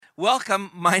Welcome.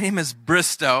 My name is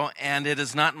Bristow, and it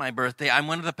is not my birthday. I'm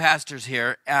one of the pastors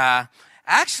here.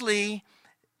 Actually,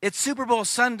 it's Super Bowl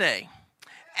Sunday,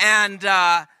 and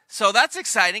so that's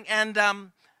exciting. And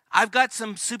I've got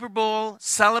some Super Bowl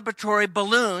celebratory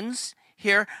balloons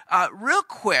here. Real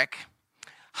quick,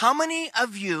 how many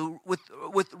of you, with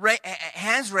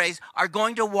hands raised, are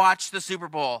going to watch the Super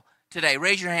Bowl today?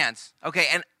 Raise your hands. Okay,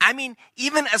 and I mean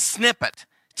even a snippet.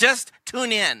 Just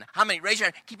tune in. How many? Raise your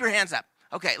hand. Keep your hands up.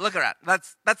 Okay, look at that.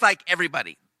 That's like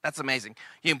everybody. That's amazing.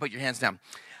 You can put your hands down.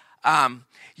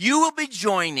 You will be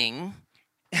joining,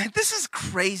 this is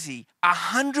crazy,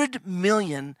 100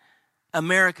 million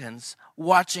Americans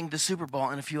watching the Super Bowl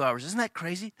in a few hours. Isn't that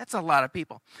crazy? That's a lot of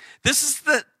people. This is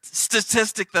the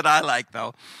statistic that I like,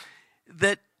 though,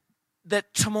 that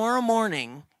tomorrow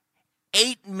morning,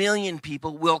 8 million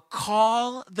people will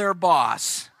call their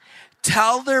boss,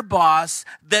 tell their boss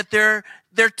that their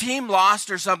team lost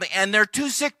or something, and they're too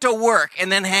sick to work, and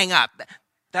then hang up.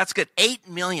 That's good. 8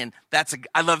 million.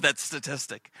 I love that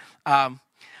statistic.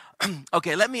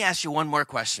 Okay, let me ask you one more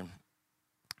question.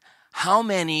 How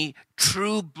many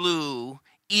true blue,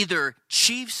 either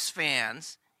Chiefs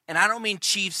fans, and I don't mean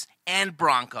Chiefs and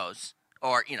Broncos,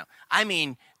 or, I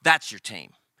mean that's your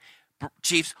team,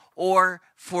 Chiefs or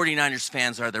 49ers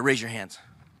fans are there? Raise your hands.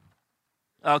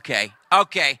 Okay.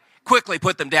 Quickly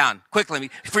put them down.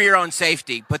 Quickly, for your own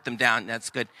safety, put them down.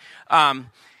 That's good. Greg,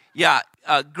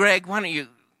 why don't you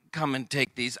come and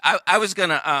take these? I was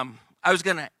gonna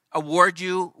award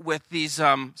you with these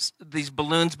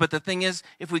balloons, but the thing is,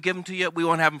 if we give them to you, we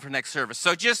won't have them for next service.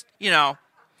 So just I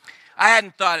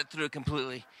hadn't thought it through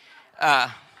completely,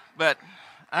 but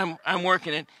I'm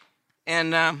working it,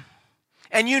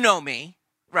 and you know me,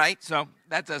 right? So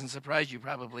that doesn't surprise you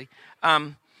probably.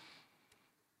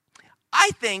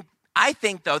 I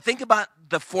think though, think about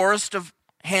the forest of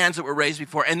hands that were raised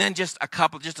before, and then just a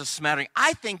smattering.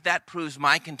 I think that proves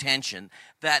my contention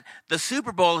that the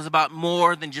Super Bowl is about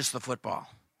more than just the football.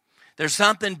 There's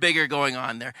something bigger going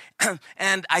on there,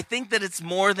 and I think that it's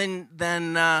more than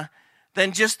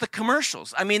just the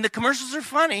commercials. I mean, the commercials are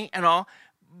funny and all,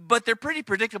 but they're pretty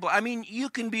predictable. I mean, you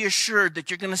can be assured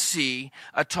that you're going to see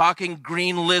a talking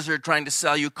green lizard trying to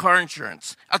sell you car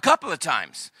insurance a couple of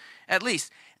times, at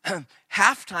least.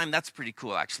 Halftime, that's pretty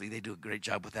cool, actually. They do a great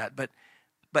job with that. But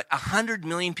 100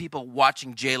 million people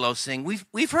watching J-Lo sing. We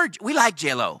like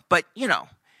J-Lo, but,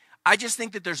 I just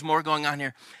think that there's more going on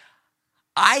here.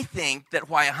 I think that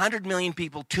why 100 million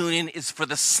people tune in is for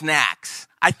the snacks.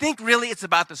 I think really it's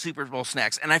about the Super Bowl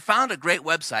snacks. And I found a great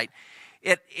website.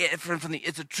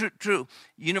 It's a true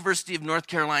University of North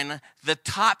Carolina, the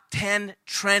top 10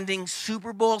 trending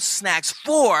Super Bowl snacks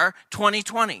for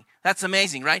 2020. That's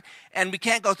amazing, right? And we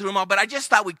can't go through them all, but I just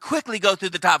thought we'd quickly go through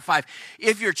the top 5.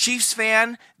 If you're a Chiefs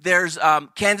fan, there's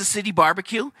Kansas City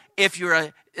barbecue. If you're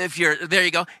a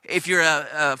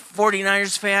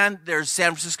 49ers fan, there's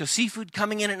San Francisco seafood.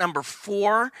 Coming in at number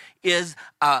 4 is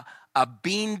a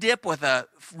bean dip with a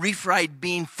refried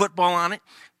bean football on it.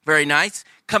 Very nice.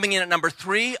 Coming in at number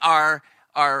 3 are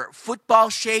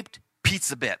football-shaped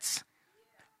pizza bits.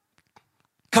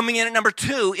 Coming in at number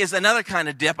 2 is another kind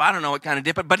of dip. I don't know what kind of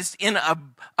dip, but it's in a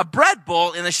bread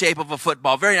bowl in the shape of a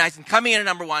football. Very nice. And coming in at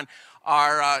number 1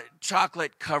 are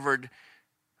chocolate-covered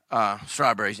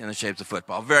strawberries in the shapes of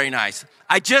football. Very nice.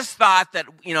 I just thought that,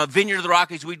 Vineyard of the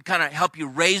Rockies, we'd kind of help you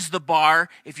raise the bar.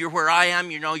 If you're where I am,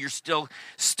 you're still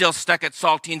stuck at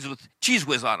saltines with Cheese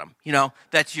Whiz on them.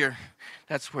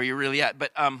 That's where you're really at.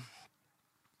 But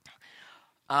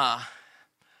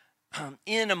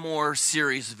in a more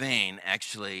serious vein,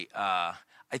 actually, I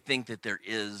think that there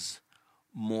is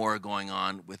more going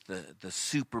on with the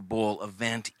Super Bowl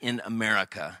event in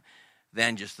America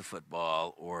than just the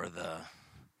football or the,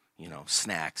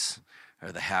 snacks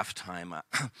or the halftime.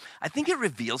 I think it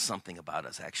reveals something about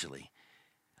us, actually.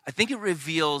 I think it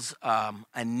reveals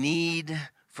a need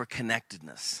for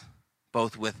connectedness,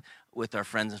 both with our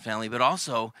friends and family, but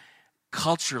also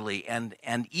culturally and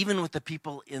even with the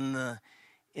people in the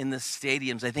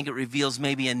stadiums. I think it reveals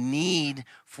maybe a need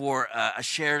for a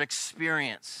shared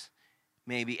experience,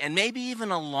 maybe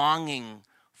even a longing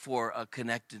for a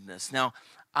connectedness. Now,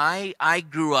 I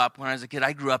grew up, when I was a kid,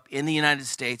 in the United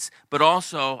States, but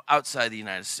also outside the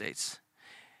United States.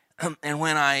 And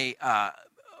when I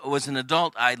was an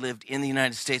adult, I lived in the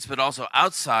United States, but also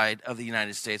outside of the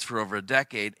United States for over a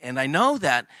decade. And I know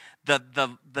that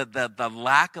the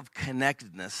lack of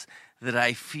connectedness that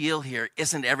I feel here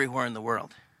isn't everywhere in the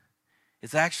world.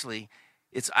 It's actually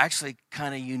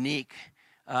kind of unique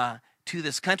to to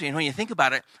this country. And when you think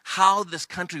about it, how this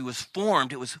country was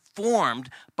formed, it was formed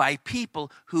by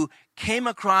people who came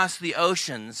across the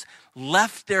oceans,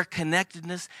 left their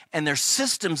connectedness and their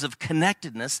systems of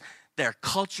connectedness, their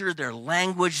culture, their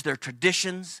language, their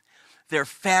traditions, their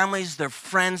families, their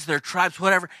friends, their tribes,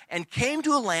 whatever, and came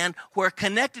to a land where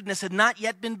connectedness had not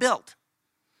yet been built.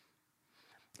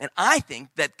 And I think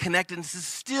that connectedness is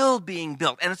still being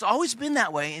built. And it's always been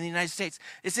that way in the United States.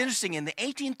 It's interesting. In the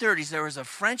 1830s, there was a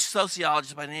French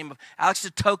sociologist by the name of Alex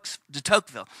de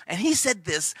Tocqueville. And he said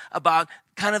this about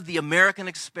kind of the American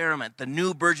experiment, the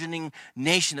new burgeoning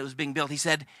nation that was being built. He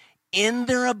said, in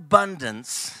their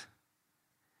abundance,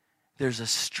 there's a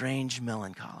strange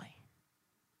melancholy.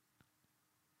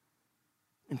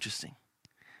 Interesting.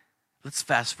 Let's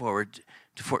fast forward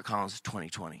to Fort Collins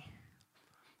 2020.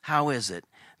 How is it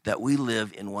that we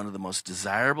live in one of the most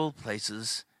desirable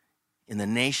places in the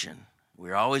nation?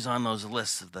 We're always on those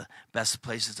lists of the best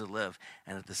places to live.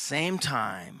 And at the same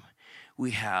time,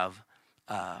 we have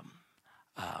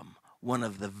one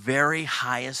of the very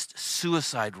highest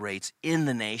suicide rates in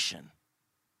the nation.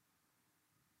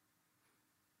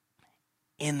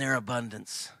 In their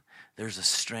abundance, there's a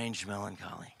strange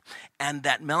melancholy. And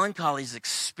that melancholy is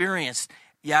experienced.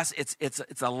 Yes,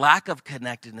 it's a lack of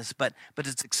connectedness, but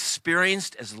it's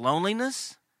experienced as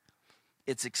loneliness.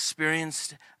 It's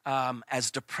experienced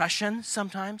as depression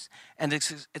sometimes, and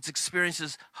it's experienced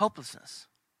as hopelessness.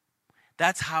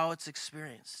 That's how it's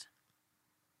experienced.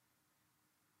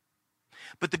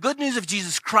 But the good news of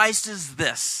Jesus Christ is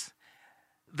this,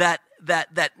 that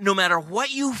no matter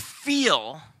what you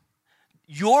feel,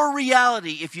 your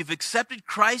reality, if you've accepted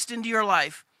Christ into your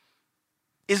life,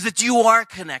 is that you are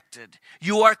connected.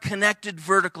 You are connected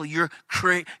vertically. You're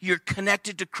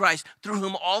connected to Christ, through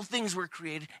whom all things were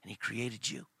created, and he created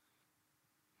you.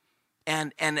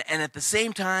 And at the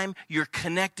same time, you're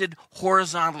connected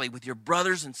horizontally with your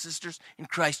brothers and sisters in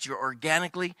Christ. You're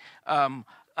organically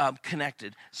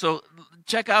connected. So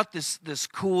check out this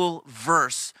cool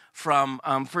verse from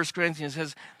 1 Corinthians. It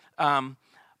says,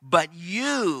 but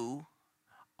you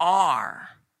are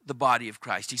the body of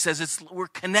Christ. He says we're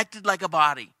connected like a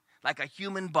body, like a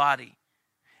human body.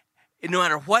 And no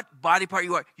matter what body part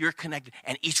you are, you're connected,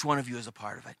 and each one of you is a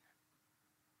part of it.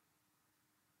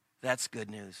 That's good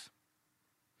news.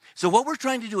 So what we're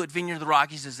trying to do at Vineyard of the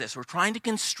Rockies is this. We're trying to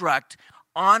construct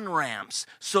on-ramps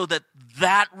so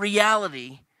that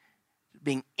reality,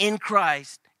 being in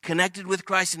Christ, connected with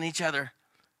Christ and each other,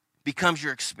 becomes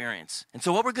your experience. And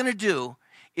so what we're going to do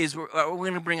is we're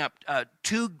going to bring up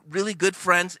two really good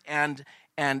friends, and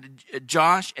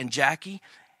Josh and Jacquie.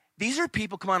 These are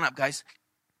people, come on up, guys,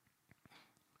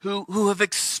 who have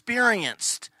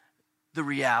experienced the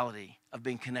reality of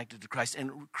being connected to Christ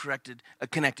and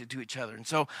connected to each other. And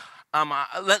so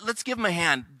let's give them a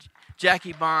hand,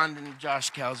 Jacquie Bond and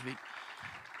Josh Kalsbeek.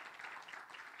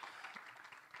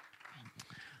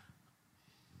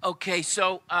 Okay,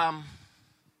 so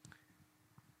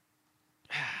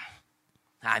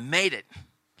I made it.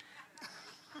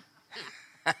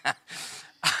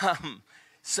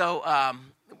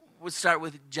 We'll start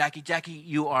with Jacquie. Jacquie,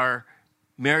 you are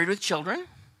married with children.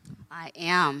 I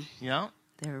am. Yeah.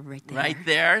 They're right there. Right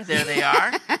there. There they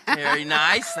are. Very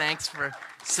nice. Thanks for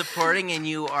supporting. And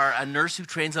you are a nurse who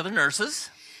trains other nurses.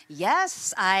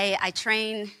 Yes, I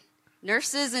train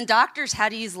nurses and doctors how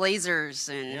to use lasers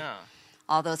and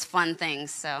all those fun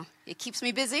things. So it keeps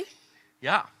me busy.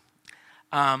 Yeah.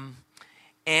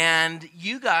 And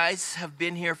you guys have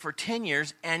been here for 10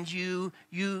 years, and you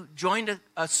joined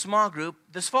a small group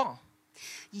this fall.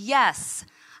 Yes.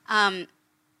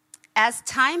 As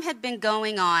time had been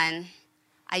going on,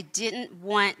 I didn't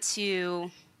want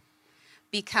to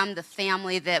become the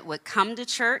family that would come to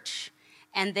church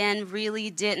and then really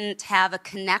didn't have a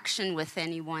connection with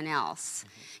anyone else.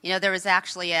 Mm-hmm. You know, there was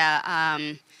actually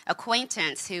a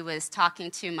acquaintance who was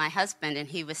talking to my husband, and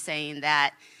he was saying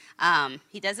that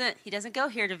he doesn't go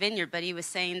here to Vineyard, but he was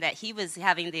saying that he was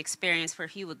having the experience where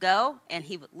he would go and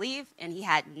he would leave, and he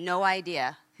had no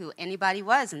idea who anybody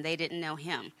was, and they didn't know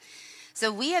him.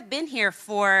 So we had been here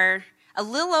for a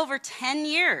little over 10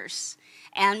 years,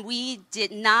 and we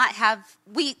did not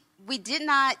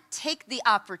take the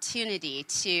opportunity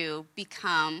to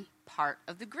become part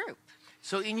of the group.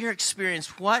 So in your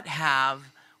experience,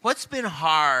 what's been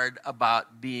hard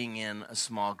about being in a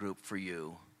small group for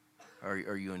you? Or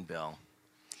you and Bill?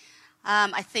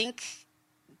 I think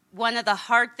one of the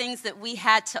hard things that we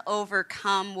had to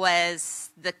overcome was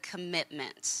the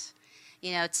commitment.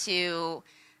 You know, to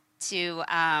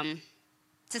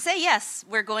say yes,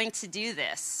 we're going to do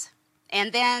this,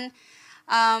 and then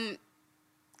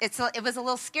it was a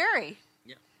little scary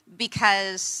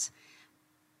because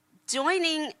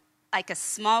joining like a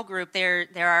small group, there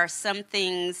are some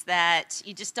things that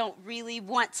you just don't really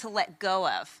want to let go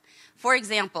of. For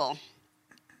example,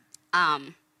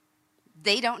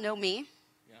 they don't know me.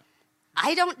 Yeah.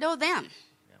 I don't know them.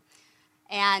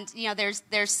 And,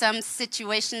 there's some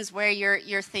situations where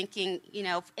you're thinking,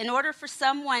 in order for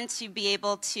someone to be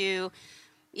able to,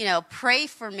 pray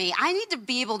for me, I need to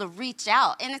be able to reach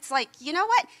out. And it's like, you know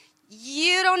what?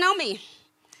 You don't know me.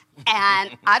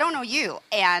 And I don't know you.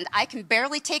 And I can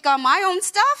barely take on my own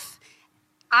stuff.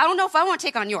 I don't know if I want to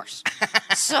take on yours.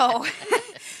 So,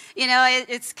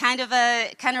 it's kind of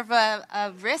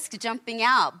a risk jumping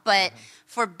out. But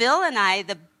for Bill and I,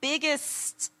 the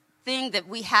biggest thing that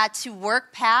we had to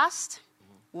work past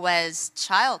was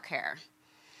childcare.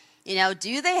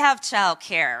 Do they have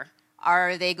childcare?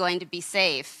 Are they going to be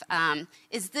safe?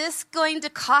 Is this going to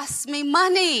cost me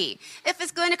money? If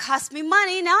it's going to cost me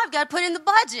money, now I've got to put it in the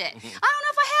budget. I don't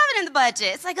know if I have it in the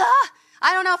budget. It's like,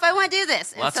 I don't know if I want to do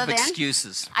this. Lots of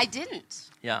excuses. I didn't.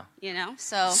 Yeah.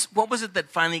 So. What was it that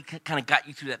finally kind of got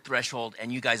you through that threshold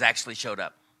and you guys actually showed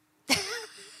up?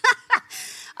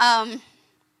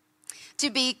 To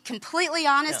be completely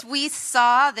honest, we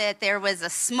saw that there was a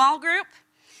small group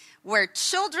where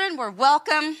children were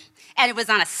welcome, and it was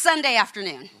on a Sunday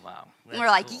afternoon. Wow. And we're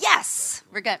like, cool. Yes,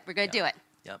 cool. We're going to do it.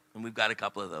 Yep, and we've got a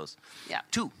couple of those. Yeah.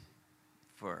 2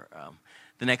 for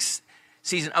the next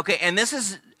season. Okay, and this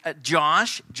is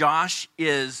Josh. Josh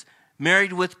is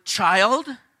married with child.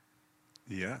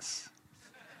 Yes.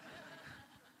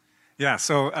 Yeah,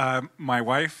 so my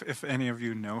wife, if any of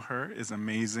you know her, is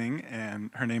amazing,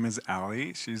 and her name is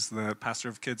Allie. She's the pastor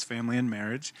of Kids, Family, and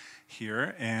Marriage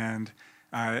here, and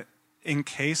in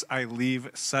case I leave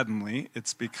suddenly,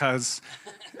 it's because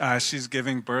she's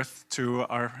giving birth to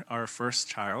our first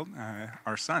child,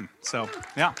 our son. So,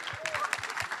 yeah.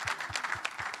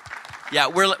 Yeah,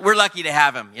 we're lucky to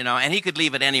have him, and he could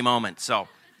leave at any moment, so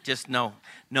just know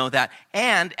that.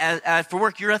 And for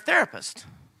work, you're a therapist.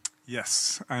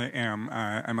 Yes, I am.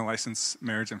 I'm a licensed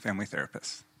marriage and family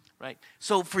therapist. Right.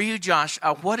 So for you, Josh,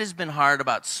 what has been hard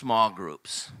about small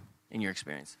groups in your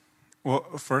experience? Well,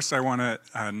 first, I want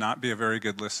to not be a very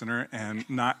good listener and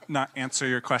not answer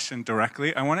your question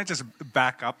directly. I want to just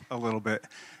back up a little bit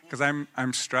because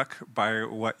I'm struck by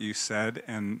what you said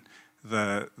and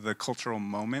the cultural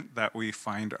moment that we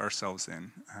find ourselves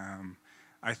in.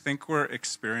 I think we're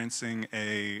experiencing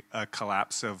a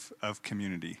collapse of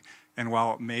community. And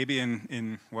while maybe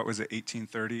in what was it,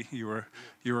 1830, you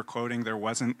were quoting, there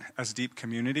wasn't as deep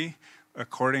community,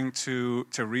 according to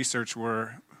research,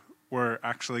 we're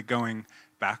actually going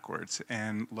backwards.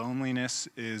 And loneliness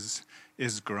is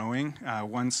growing.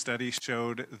 One study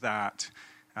showed that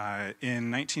in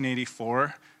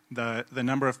 1984, the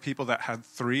number of people that had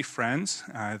 3 friends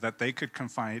that they could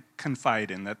confide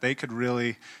in, that they could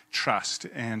really trust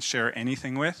and share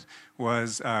anything with,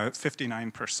 was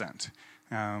 59%.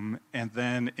 And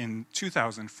then in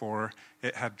 2004,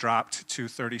 it had dropped to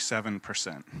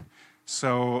 37%.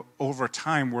 So over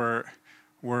time, we're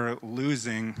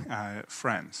losing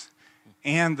friends.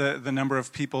 And the number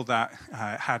of people that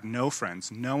had no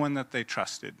friends, no one that they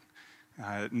trusted,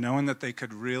 no one that they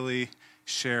could really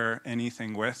share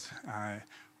anything with,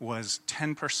 was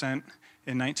 10%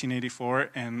 in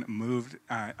 1984 and moved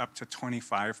up to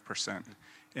 25%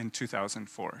 in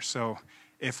 2004. So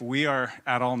if we are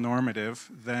at all normative,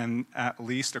 then at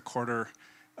least a quarter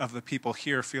of the people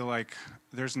here feel like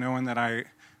there's no one that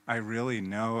I really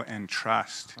know and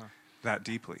trust that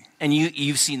deeply. And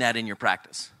you've seen that in your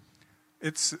practice?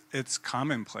 It's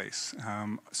commonplace,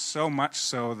 so much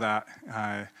so that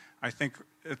I think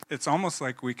it's almost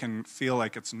like we can feel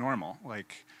like it's normal,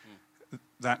 like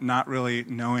that not really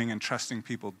knowing and trusting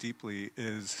people deeply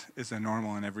is a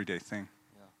normal and everyday thing.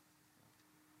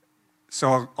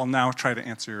 So I'll now try to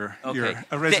answer your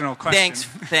original question.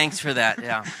 Thanks for that.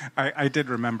 Yeah, I did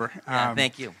remember. Yeah,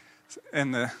 thank you.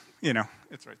 And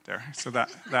it's right there, so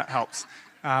that helps.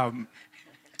 I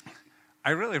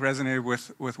really resonated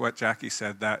with what Jacquie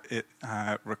said, that it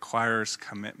requires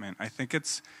commitment. I think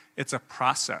it's a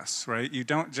process, right? You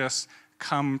don't just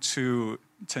come to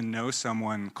know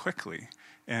someone quickly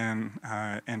and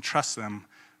trust them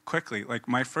quickly. Like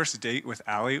my first date with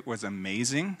Allie was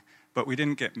amazing, but we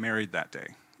didn't get married that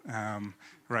day,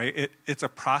 right? It's a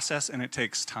process and it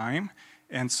takes time.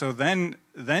 And so then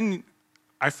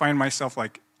I find myself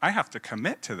like, I have to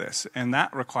commit to this. And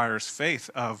that requires faith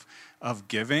of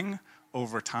giving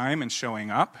over time and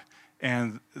showing up.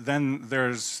 And then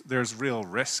there's real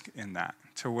risk in that,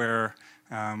 to where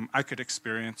I could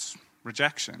experience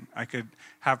rejection. I could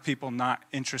have people not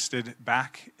interested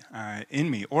back in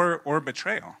me, or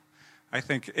betrayal. I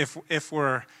think if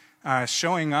we're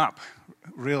showing up,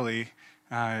 really,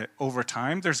 over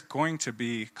time, there's going to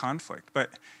be conflict.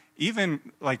 But even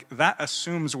like that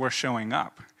assumes we're showing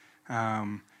up.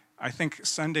 I think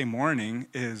Sunday morning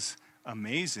is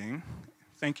amazing.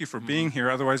 Thank you for being here.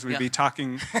 Otherwise, we'd be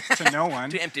talking to no one.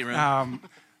 To empty room.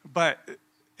 But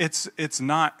it's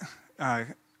not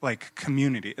like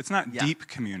community. It's not deep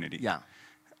community. Yeah.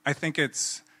 I think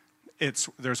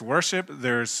there's worship,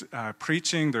 there's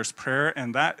preaching, there's prayer,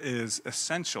 and that is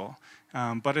essential.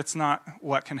 But it's not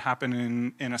what can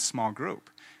happen in a small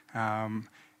group.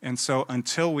 And so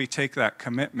until we take that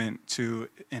commitment to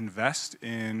invest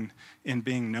in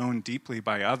being known deeply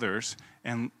by others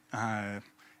and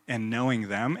knowing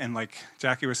them, and like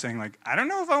Jacquie was saying, like, I don't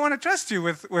know if I want to trust you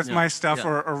with my stuff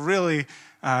or really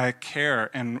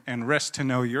care and risk to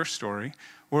know your story,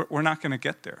 we're not going to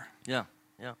get there. Yeah,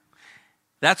 yeah.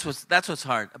 That's what's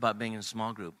hard about being in a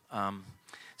small group.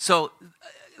 So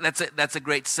that's a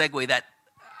great segue.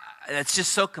 That's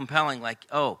just so compelling. Like,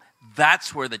 oh,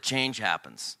 that's where the change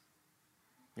happens.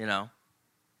 You know,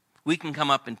 we can come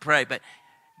up and pray, but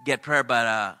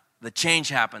the change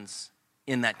happens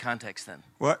in that context. Then,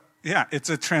 well, yeah, it's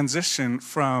a transition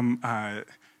from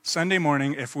Sunday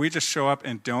morning. If we just show up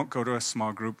and don't go to a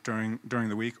small group during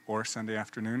the week or Sunday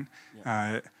afternoon,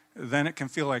 then it can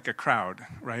feel like a crowd,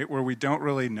 right? Where we don't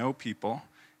really know people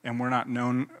and we're not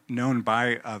known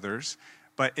by others.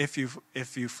 But if you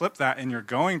flip that and you're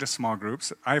going to small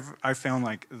groups, I've found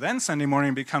like then Sunday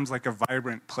morning becomes like a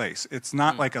vibrant place. It's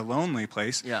not like a lonely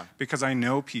place because I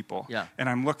know people and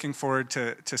I'm looking forward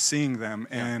to seeing them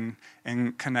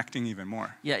and connecting even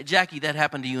more. Yeah, Jacquie, that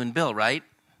happened to you and Bill, right?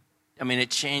 I mean, it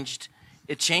changed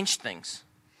things.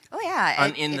 Oh yeah,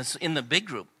 in the big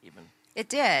group even. It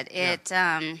did. It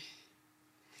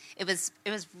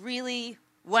was really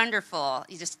wonderful.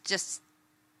 You just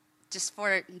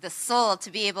for the soul to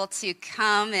be able to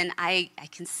come, and I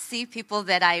can see people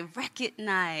that I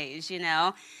recognize,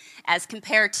 as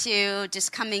compared to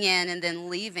just coming in and then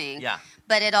leaving. Yeah.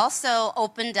 But it also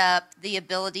opened up the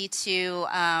ability to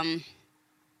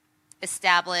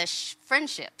establish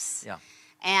friendships. Yeah.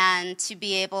 And to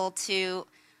be able to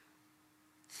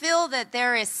feel that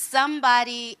there is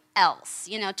somebody else,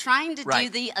 trying to do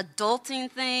the adulting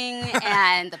thing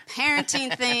and the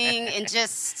parenting thing and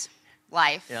just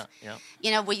life.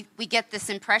 Yeah. We get this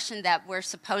impression that we're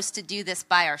supposed to do this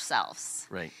by ourselves.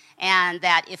 Right. And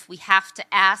that if we have to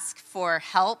ask for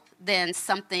help, then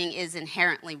something is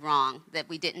inherently wrong, that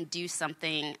we didn't do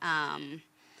something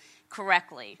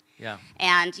correctly. Yeah.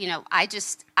 And,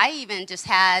 I even just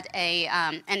had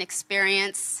an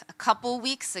experience a couple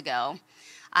weeks ago.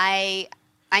 I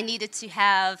needed to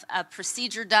have a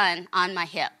procedure done on my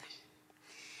hip.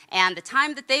 And the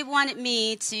time that they wanted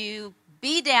me to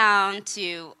be down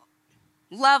to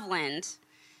Loveland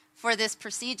for this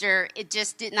procedure, it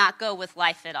just did not go with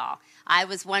life at all. I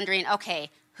was wondering, okay,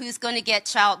 who's going to get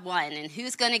child 1 and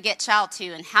who's going to get child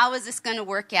 2 and how is this going to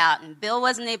work out? And Bill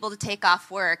wasn't able to take off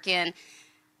work and,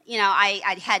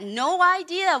 I had no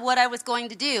idea what I was going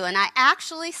to do. And I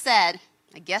actually said,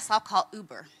 I guess I'll call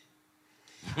Uber,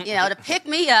 to pick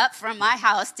me up from my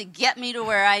house to get me to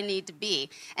where I need to be.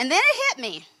 And then it hit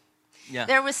me. Yeah.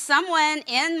 There was someone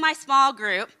in my small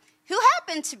group who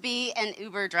happened to be an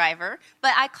Uber driver,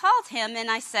 but I called him and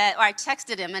I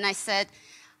texted him and I said,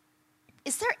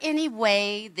 is there any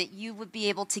way that you would be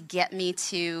able to get me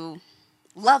to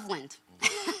Loveland?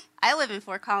 I live in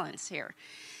Fort Collins here.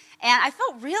 And I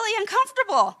felt really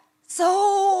uncomfortable,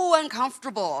 so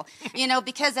uncomfortable,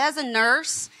 because as a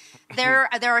nurse, there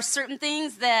are certain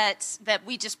things that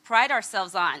we just pride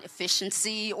ourselves on,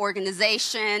 efficiency,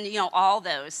 organization, all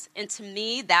those. And to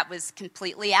me, that was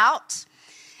completely out.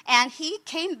 And he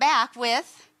came back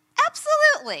with,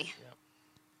 absolutely.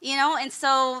 Yeah. And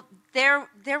so there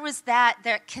was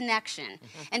that connection.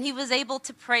 Mm-hmm. And he was able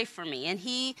to pray for me. And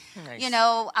he,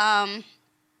 nice.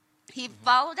 He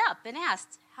followed up and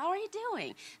asked, how are you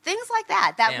doing? Things like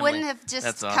that. That Family. wouldn't have just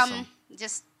That's come awesome.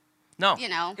 just... No,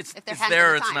 if it's hadn't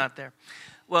there or been it's time. not there.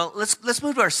 Well, let's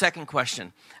move to our second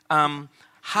question.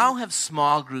 How have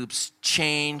small groups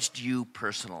changed you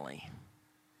personally?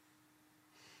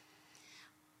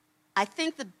 I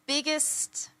think the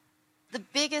biggest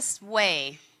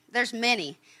way, there's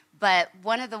many, but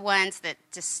one of the ones that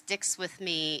just sticks with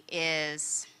me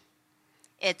is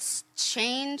it's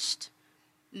changed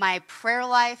my prayer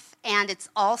life, and it's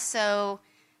also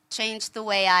changed the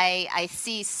way I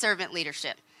see servant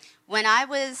leadership. When I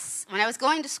was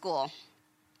going to school,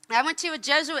 I went to a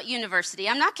Jesuit university.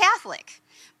 I'm not Catholic,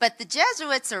 but the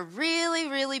Jesuits are really,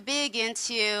 really big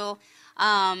into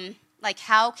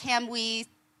how can we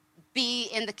be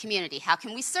in the community? How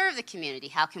can we serve the community?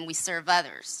 How can we serve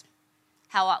others?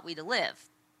 how ought we to live,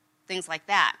 things like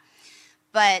that.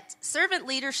 But servant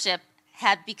leadership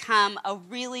had become a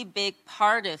really big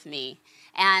part of me.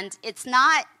 And it's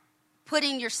not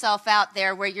putting yourself out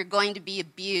there where you're going to be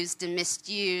abused and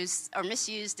misused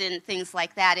and things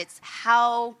like that. It's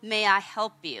how may I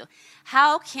help you?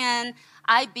 How can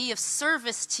I be of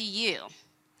service to you?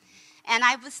 And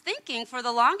I was thinking for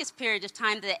the longest period of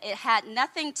time that it had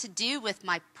nothing to do with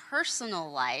my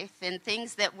personal life and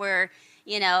things that were,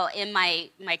 in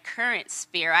my current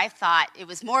sphere. I thought it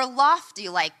was more lofty,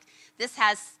 like this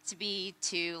has to be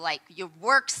to like your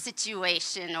work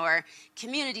situation or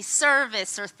community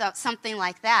service or something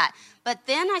like that. But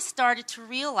then I started to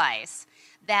realize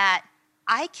that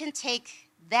I can take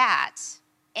that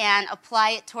and apply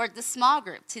it toward the small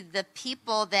group, to the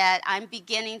people that I'm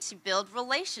beginning to build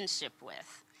relationship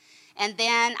with. And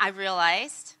then I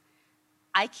realized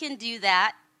I can do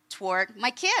that toward my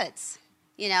kids.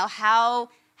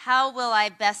 How will I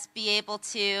best be able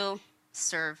to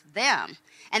serve them?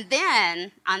 And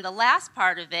then on the last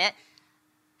part of it,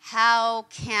 how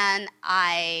can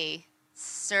I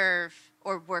serve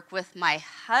or work with my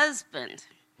husband?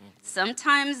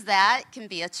 Sometimes that can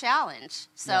be a challenge.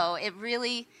 So it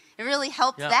really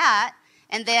helped that.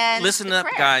 And then listen up,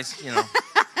 guys.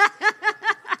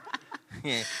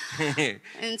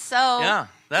 And so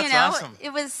that's awesome.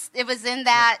 It was in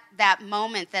that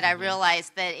moment that I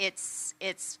realized that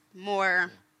it's more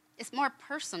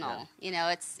personal.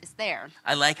 It's there.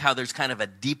 I like how there's kind of a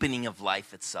deepening of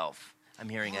life itself. I'm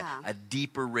hearing a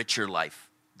deeper, richer life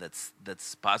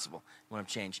that's possible. You want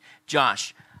to change,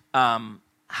 Josh?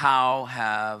 How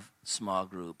have small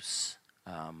groups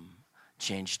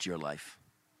changed your life?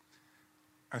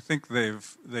 I think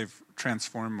they've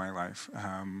transformed my life.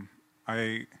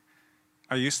 I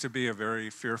used to be a very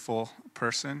fearful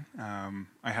person.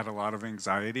 I had a lot of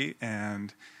anxiety,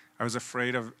 and I was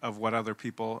afraid of what other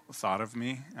people thought of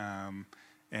me.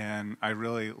 And I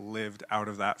really lived out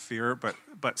of that fear,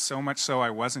 but so much so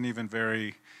I wasn't even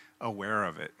very aware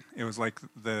of it. It was like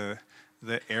the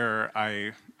air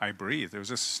I breathed. It was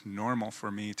just normal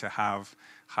for me to have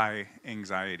high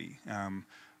anxiety.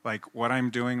 Like what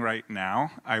I'm doing right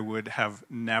now, I would have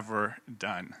never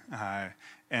done.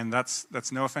 And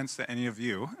that's no offense to any of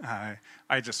you.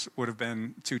 I just would have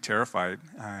been too terrified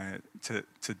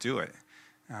to do it.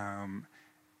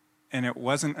 And it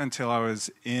wasn't until I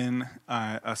was in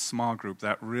a small group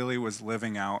that really was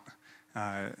living out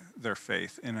their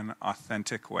faith in an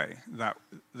authentic way, that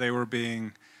they were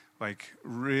being like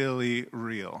really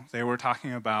real. They were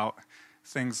talking about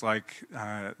things like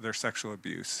their sexual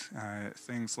abuse,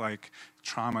 things like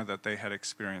trauma that they had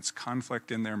experienced,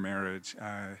 conflict in their marriage,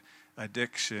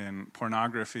 addiction,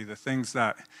 pornography, the things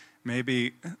that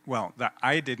that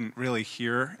I didn't really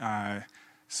hear,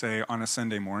 say, on a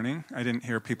Sunday morning. I didn't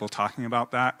hear people talking about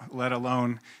that, let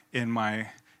alone in my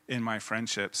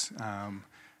friendships.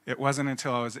 It wasn't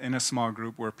until I was in a small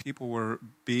group where people were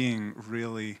being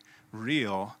really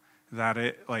real that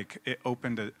it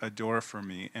opened a door for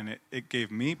me, and it gave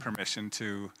me permission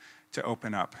to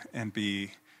open up and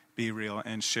be real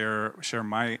and share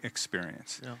my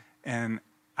experience. Yeah. And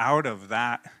out of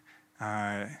that,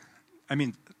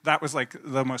 that was like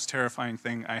the most terrifying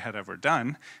thing I had ever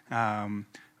done.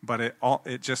 But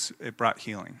it brought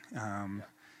healing.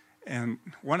 And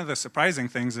one of the surprising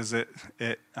things is it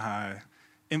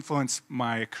influenced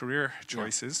my career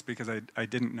choices, because I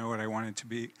didn't know what I wanted to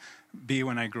be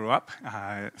when I grew up,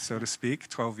 so to speak,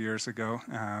 12 years ago.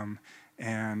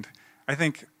 And I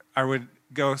think I would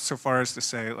go so far as to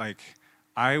say, like,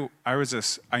 I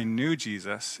knew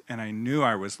Jesus and I knew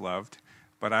I was loved,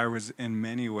 but I was in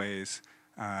many ways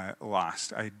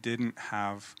lost. I didn't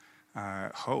have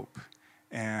hope.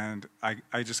 And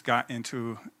I just got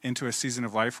into a season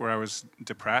of life where I was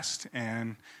depressed,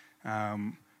 and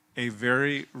a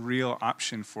very real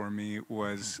option for me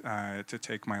was to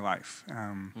take my life.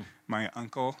 My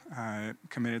uncle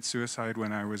committed suicide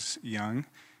when I was young,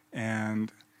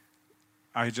 and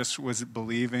I just was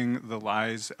believing the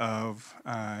lies of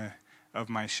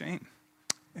my shame.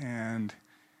 And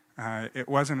it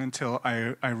wasn't until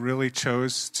I really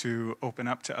chose to open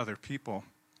up to other people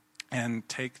and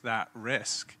take that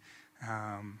risk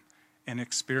and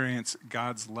experience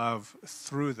God's love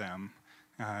through them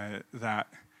that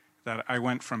I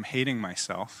went from hating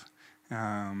myself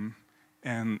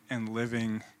and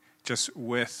living just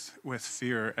with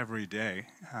fear every day,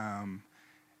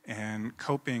 and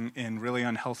coping in really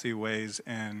unhealthy ways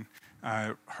and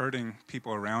hurting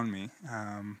people around me,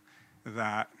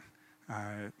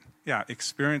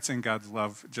 experiencing God's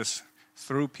love just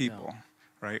through people,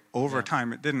 right? Over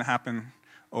time. It didn't happen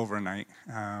overnight,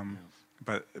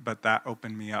 but that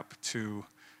opened me up to.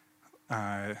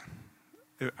 I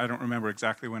don't remember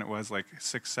exactly when it was, like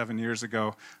 6-7 years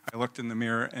ago. I looked in the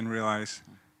mirror and realized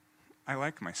I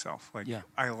like myself. Like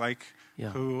I like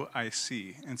who I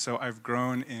see, and so I've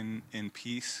grown in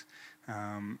peace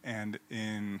and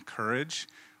in courage.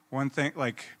 One thing,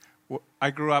 like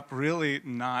I grew up really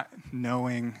not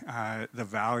knowing the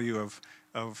value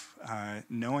of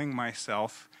knowing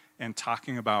myself and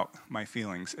talking about my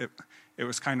feelings. It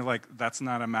was kind of like, that's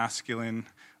not a masculine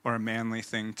or a manly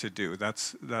thing to do.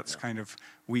 That's kind of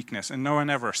weakness. And no one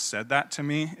ever said that to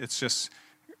me. It's just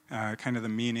kind of the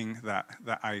meaning that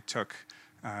I took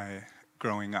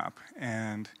growing up.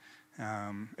 And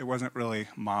it wasn't really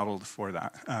modeled for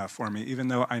that for me, even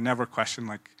though I never questioned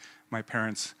like my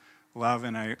parents' love,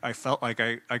 and I felt like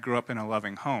I grew up in a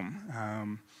loving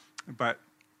home. But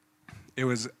it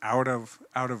was out of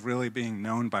really being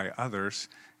known by others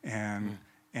and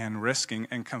risking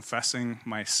and confessing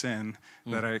my sin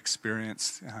that I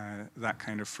experienced that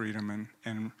kind of freedom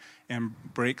and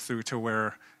breakthrough to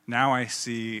where now I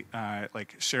see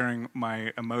like sharing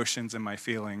my emotions and my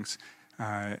feelings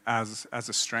as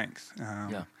a strength.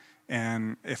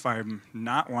 And if I'm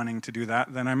not wanting to do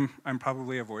that, then I'm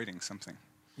probably avoiding something.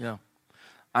 Yeah.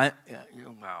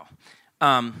 Wow.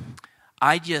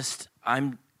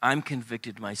 I'm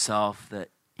convicted myself that,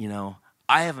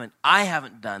 I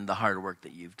haven't done the hard work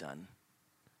that you've done,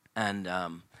 and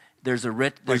there's a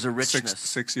richness.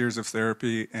 6 years of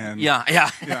therapy and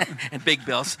yeah. And big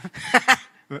bills.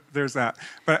 There's that,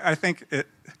 but I think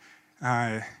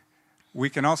we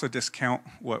can also discount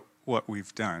what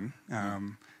we've done,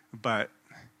 and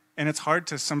it's hard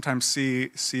to sometimes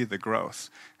see the growth.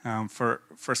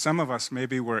 For some of us,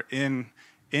 maybe we're in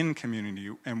community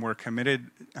and we're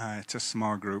committed to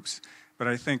small groups, but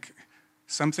I think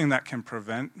something that can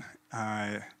prevent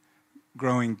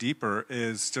growing deeper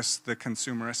is just the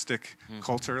consumeristic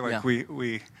culture, like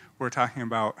we were talking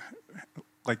about,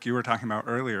 like you were talking about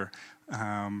earlier.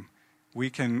 We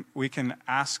can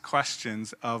ask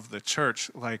questions of the church,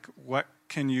 like, what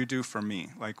can you do for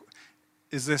me? Like,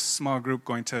 is this small group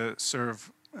going to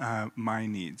serve my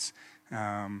needs?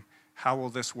 How will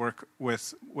this work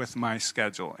with my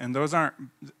schedule? And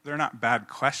they're not bad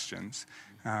questions.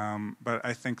 But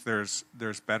I think there's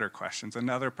better questions.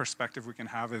 Another perspective we can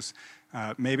have is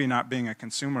maybe not being a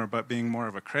consumer, but being more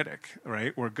of a critic,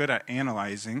 right? We're good at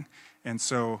analyzing, and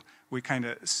so we kind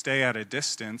of stay at a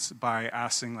distance by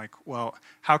asking, like, well,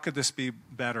 how could this be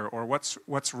better? Or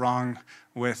what's wrong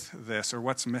with this? Or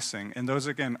what's missing? And those,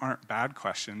 again, aren't bad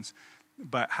questions,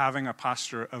 but having a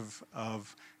posture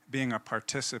of being a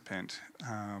participant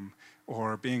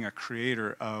or being a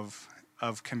creator of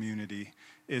community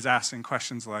is asking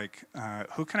questions like,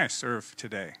 who can I serve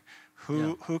today?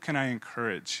 Who can I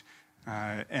encourage?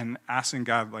 And asking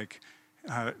God, like,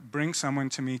 bring someone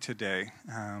to me today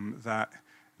that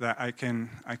I can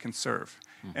serve.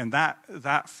 And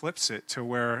that flips it to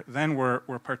where then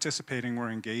we're participating,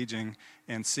 we're engaging,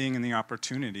 and seeing in the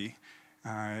opportunity.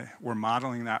 We're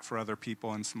modeling that for other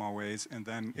people in small ways, and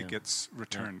then it gets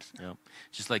returned. Yeah.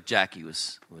 Just like Jacquie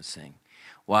was saying.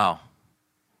 Wow.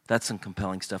 That's some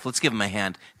compelling stuff. Let's give them a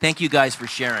hand. Thank you guys for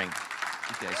sharing.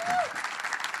 You guys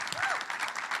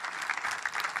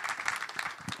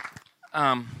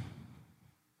can.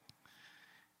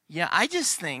 I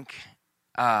just think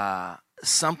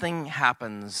something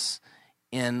happens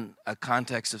in a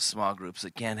context of small groups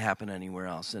that can't happen anywhere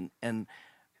else. And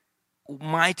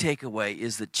my takeaway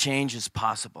is that change is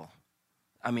possible.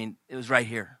 I mean, it was right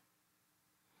here.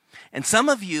 And some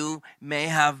of you may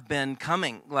have been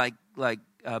coming, like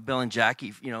Bill and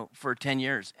Jacquie, for 10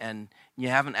 years, and you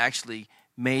haven't actually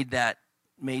made that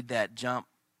jump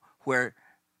where,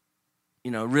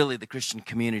 really the Christian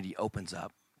community opens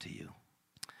up to you.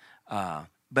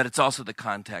 But it's also the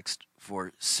context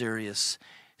for serious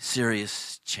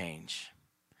change.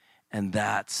 And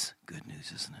that's good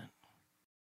news, isn't it?